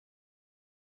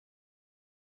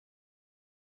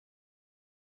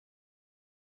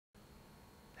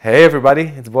Hey everybody,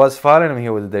 it's Boaz Fyler and I'm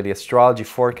here with the daily astrology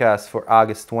forecast for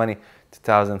August 20,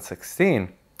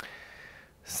 2016.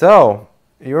 So,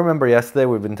 you remember yesterday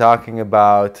we've been talking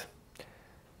about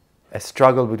a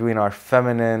struggle between our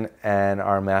feminine and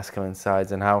our masculine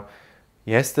sides, and how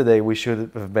yesterday we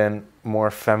should have been more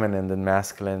feminine than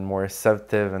masculine, more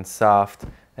receptive and soft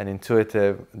and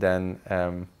intuitive than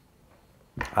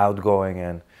outgoing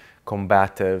and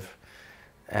combative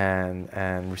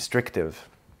and restrictive.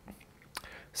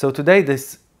 So today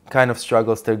this kind of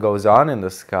struggle still goes on in the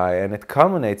sky, and it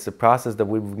culminates the process that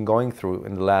we've been going through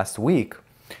in the last week.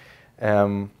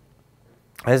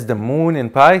 As the moon in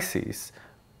Pisces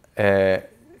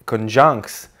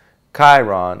conjuncts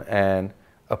Chiron and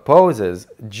opposes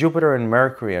Jupiter and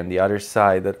Mercury on the other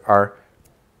side, that are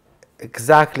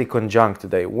exactly conjunct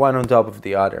today, one on top of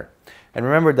the other. And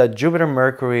remember that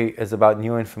Jupiter-Mercury is about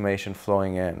new information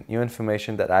flowing in, new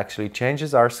information that actually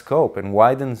changes our scope and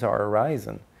widens our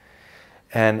horizon.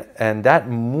 And that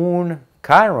moon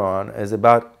Chiron is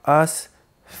about us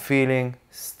feeling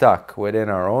stuck within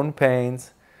our own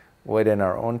pains, within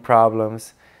our own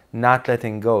problems, not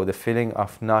letting go, the feeling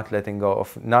of not letting go,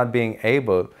 of not being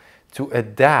able to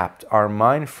adapt our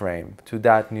mind frame to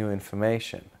that new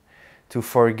information, to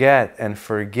forget and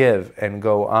forgive and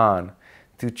go on,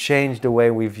 to change the way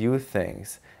we view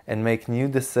things and make new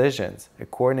decisions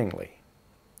accordingly.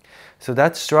 So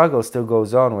that struggle still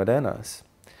goes on within us.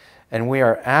 And we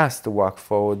are asked to walk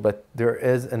forward, but there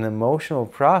is an emotional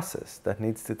process that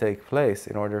needs to take place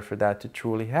in order for that to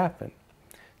truly happen,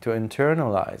 to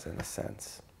internalize in a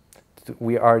sense.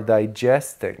 We are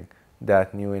digesting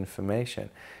that new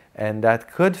information, and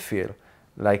that could feel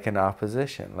like an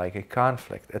opposition, like a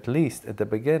conflict, at least at the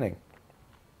beginning.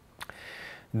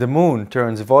 The moon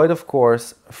turns void of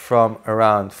course from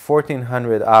around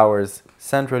 1400 hours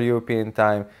Central European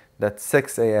Time, that's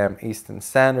 6 a.m. Eastern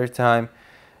Standard Time.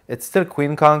 It's still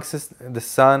quincunxes the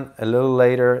sun a little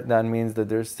later. That means that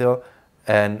there's still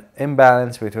an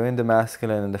imbalance between the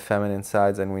masculine and the feminine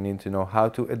sides, and we need to know how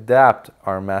to adapt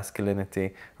our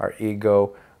masculinity, our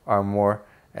ego, our more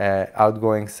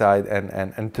outgoing side and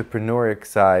entrepreneurial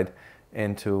side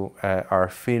into our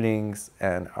feelings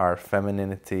and our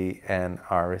femininity and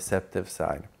our receptive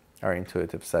side, our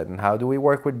intuitive side. And how do we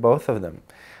work with both of them?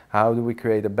 How do we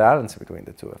create a balance between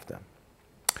the two of them?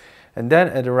 And then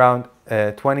at around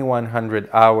 2100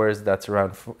 hours, that's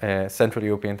around Central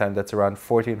European Time, that's around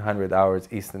 1400 hours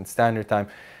Eastern Standard Time,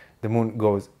 the moon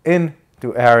goes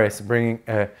into Aries, bringing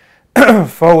a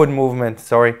forward movement,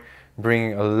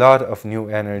 bringing a lot of new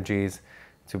energies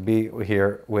to be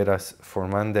here with us for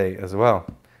Monday as well.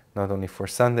 Not only for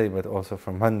Sunday, but also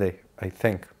for Monday, I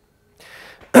think.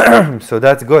 So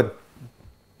that's good.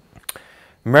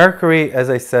 Mercury, as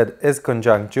I said, is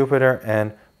conjunct Jupiter,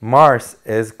 and Mars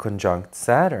is conjunct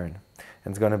Saturn.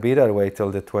 And it's going to be that way till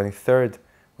the 23rd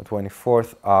or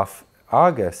 24th of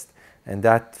August. And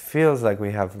that feels like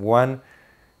we have one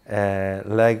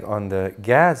leg on the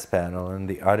gas pedal and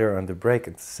the other on the brake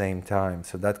at the same time.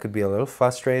 So that could be a little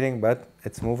frustrating, but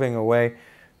it's moving away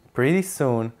pretty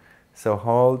soon. So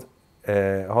hold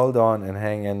on and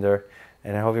hang in there.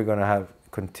 And I hope you're going to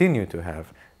continue to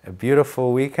have a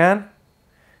beautiful weekend.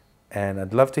 And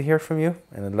I'd love to hear from you,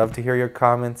 and I'd love to hear your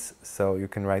comments, so you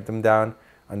can write them down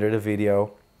under the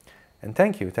video. And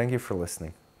thank you for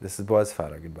listening. This is Boaz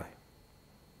Fyler. Goodbye.